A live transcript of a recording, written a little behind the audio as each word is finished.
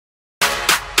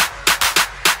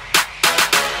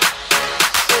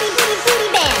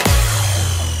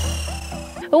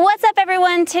What's up,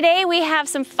 everyone? Today we have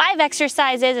some 5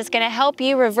 exercises that's going to help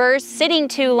you reverse sitting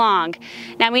too long.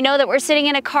 Now we know that we're sitting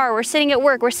in a car, we're sitting at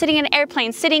work, we're sitting in an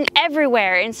airplane, sitting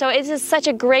everywhere, and so this is such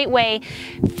a great way.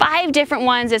 5 different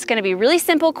ones. It's going to be really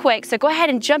simple, quick, so go ahead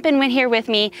and jump in here with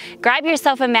me, grab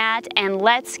yourself a mat, and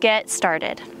let's get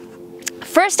started.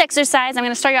 First exercise, I'm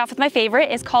going to start you off with my favorite.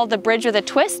 It's called the bridge with a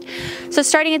twist. So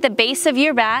starting at the base of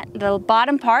your mat, the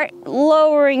bottom part,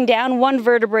 lowering down 1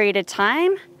 vertebrae at a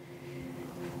time.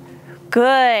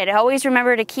 Good. Always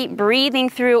remember to keep breathing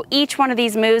through each one of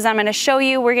these moves I'm going to show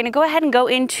you. We're going to go ahead and go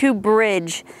into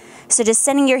bridge. So just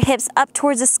sending your hips up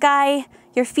towards the sky.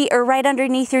 Your feet are right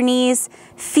underneath your knees.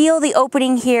 Feel the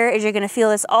opening here as you're going to feel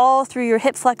this all through your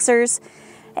hip flexors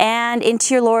and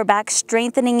into your lower back,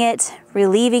 strengthening it,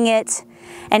 relieving it.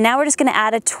 And now we're just going to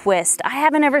add a twist. I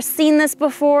haven't ever seen this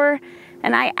before,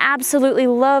 and I absolutely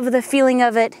love the feeling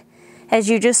of it as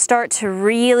you just start to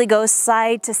really go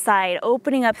side to side,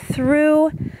 opening up through,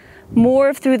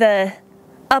 more through the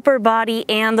upper body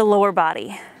and the lower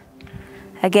body.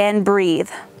 Again, breathe.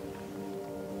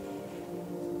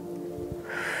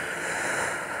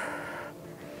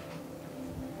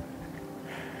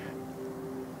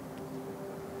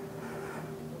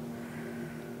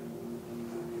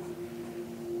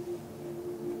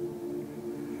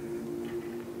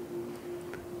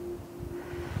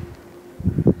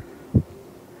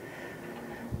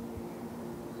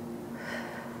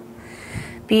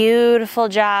 Beautiful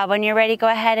job. When you're ready, go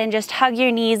ahead and just hug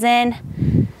your knees in.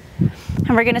 And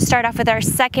we're going to start off with our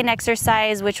second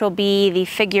exercise, which will be the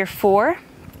figure 4.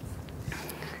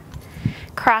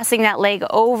 Crossing that leg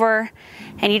over,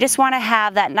 and you just want to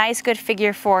have that nice good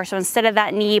figure 4. So instead of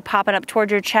that knee popping up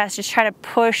towards your chest, just try to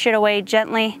push it away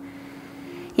gently.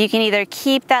 You can either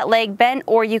keep that leg bent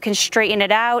or you can straighten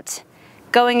it out.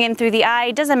 Going in through the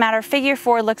eye, doesn't matter. Figure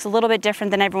 4 looks a little bit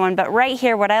different than everyone, but right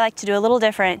here, what I like to do a little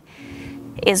different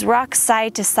is rock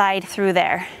side to side through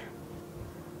there.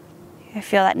 You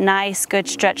feel that nice, good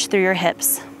stretch through your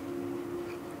hips.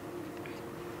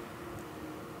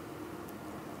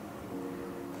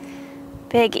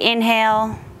 Big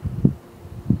inhale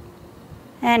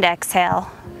and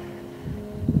exhale.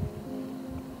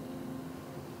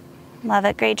 Love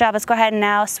it, great job. Let's go ahead and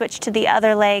now switch to the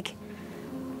other leg.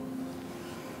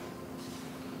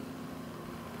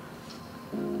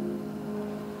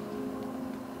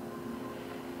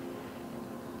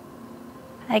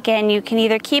 Again, you can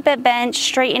either keep it bent,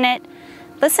 straighten it,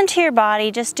 listen to your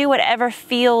body, just do whatever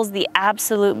feels the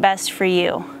absolute best for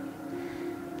you.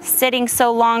 Sitting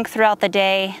so long throughout the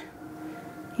day,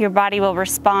 your body will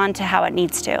respond to how it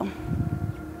needs to.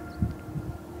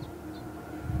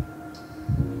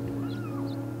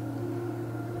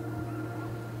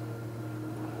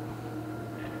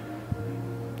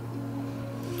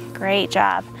 Great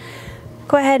job.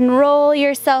 Go ahead and roll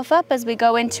yourself up as we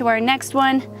go into our next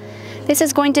one. This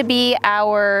is going to be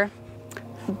our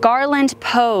garland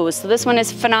pose. So this one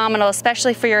is phenomenal,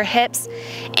 especially for your hips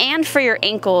and for your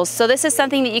ankles. So this is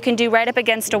something that you can do right up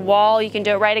against a wall. You can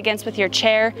do it right against with your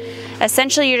chair.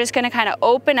 Essentially, you're just going to kind of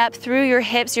open up through your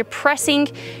hips. You're pressing,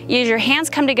 use your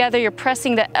hands come together. You're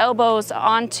pressing the elbows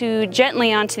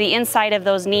gently onto the inside of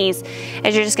those knees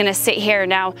as you're just going to sit here.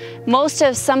 Now,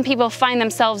 some people find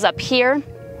themselves up here,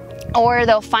 or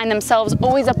they'll find themselves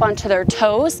always up onto their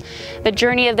toes. The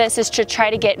journey of this is to try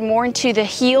to get more into the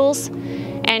heels,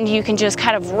 and you can just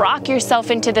kind of rock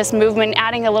yourself into this movement,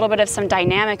 adding a little bit of some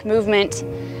dynamic movement.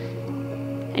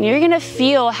 And you're gonna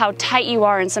feel how tight you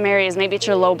are in some areas. Maybe it's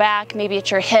your low back, maybe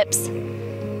it's your hips.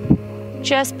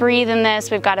 Just breathe in this.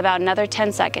 We've got about another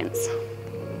 10 seconds.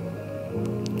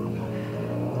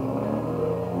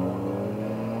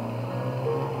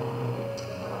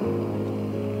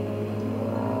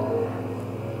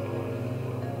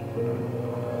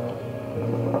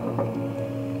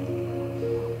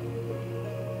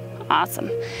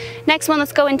 Awesome. Next one,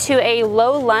 let's go into a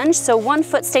low lunge. So one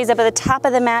foot stays up at the top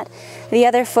of the mat, the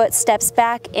other foot steps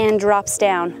back and drops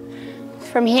down.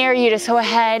 From here, you just go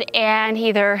ahead and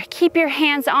either keep your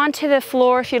hands onto the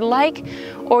floor if you'd like,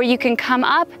 or you can come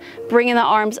up, bringing the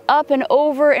arms up and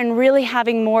over and really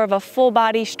having more of a full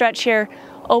body stretch here,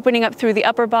 opening up through the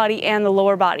upper body and the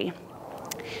lower body.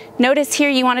 Notice here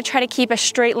you want to try to keep a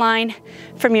straight line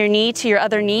from your knee to your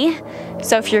other knee.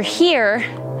 So if you're here,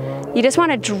 you just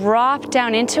want to drop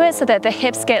down into it so that the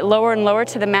hips get lower and lower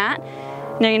to the mat.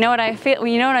 Now you know what I feel,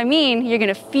 you know what I mean? You're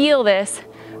going to feel this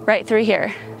right through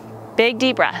here. Big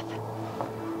deep breath.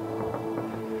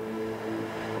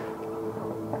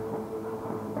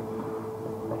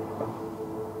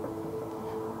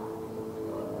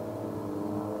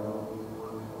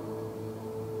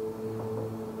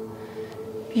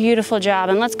 Beautiful job.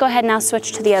 And let's go ahead now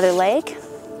switch to the other leg.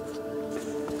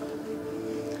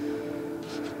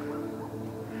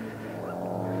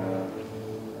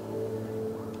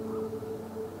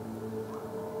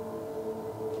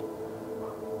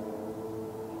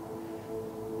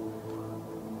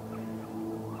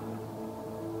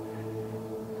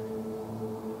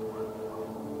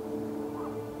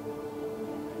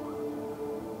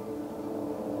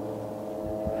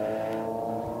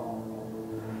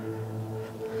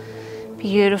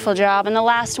 Beautiful job. And the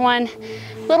last one,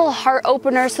 little heart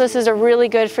opener. So this is a really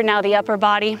good for now the upper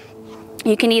body.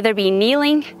 You can either be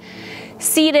kneeling,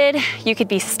 seated, you could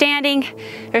be standing.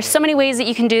 There's so many ways that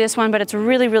you can do this one, but it's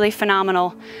really, really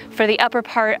phenomenal for the upper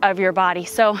part of your body.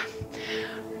 So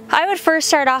I would first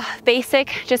start off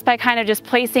basic just by kind of just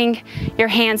placing your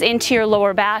hands into your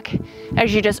lower back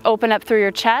as you just open up through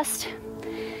your chest.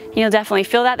 You'll definitely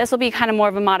feel that. This will be kind of more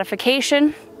of a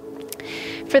modification.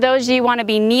 For those of you who want to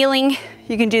be kneeling,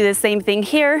 you can do the same thing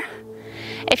here.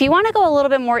 If you want to go a little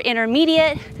bit more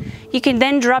intermediate, you can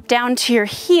then drop down to your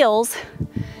heels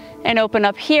and open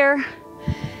up here.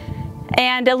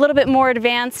 And a little bit more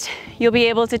advanced, you'll be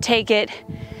able to take it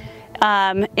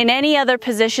in any other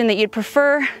position that you'd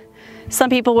prefer. Some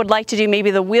people would like to do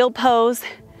maybe the wheel pose.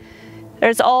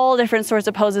 There's all different sorts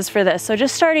of poses for this. So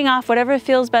just starting off, whatever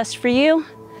feels best for you.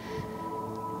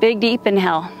 Big deep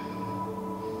inhale.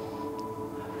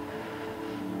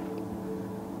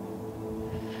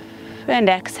 And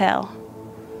exhale.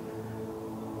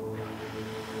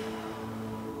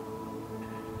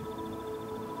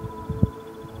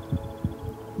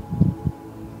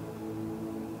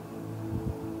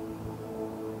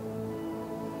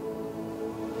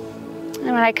 And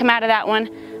when I come out of that one,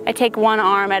 I take one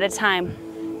arm at a time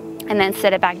and then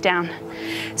sit it back down.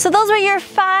 So those were your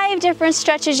 5 different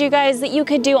stretches, you guys, that you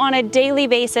could do on a daily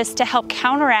basis to help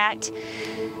counteract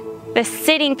the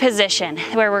sitting position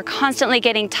where we're constantly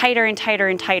getting tighter and tighter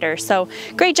and tighter. So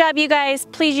great job, you guys.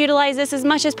 Please utilize this as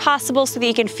much as possible so that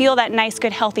you can feel that nice,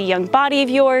 good, healthy young body of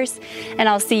yours. And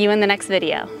I'll see you in the next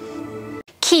video.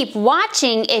 Keep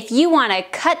watching if you want to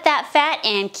cut that fat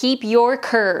and keep your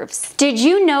curves. Did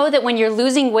you know that when you're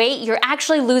losing weight, you're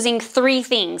actually losing 3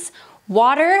 things: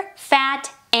 water,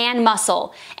 fat, and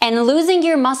muscle. And losing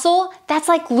your muscle, that's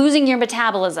like losing your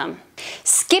metabolism.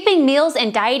 Skipping meals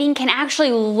and dieting can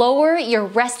actually lower your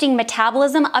resting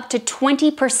metabolism up to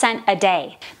 20% a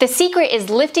day. The secret is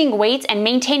lifting weights and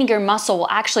maintaining your muscle will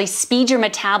actually speed your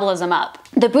metabolism up.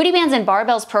 The Booty Bands and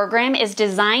Barbells program is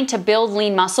designed to build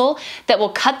lean muscle that will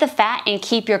cut the fat and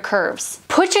keep your curves.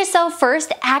 Put yourself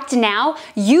first, act now.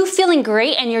 You feeling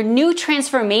great and your new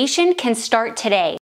transformation can start today.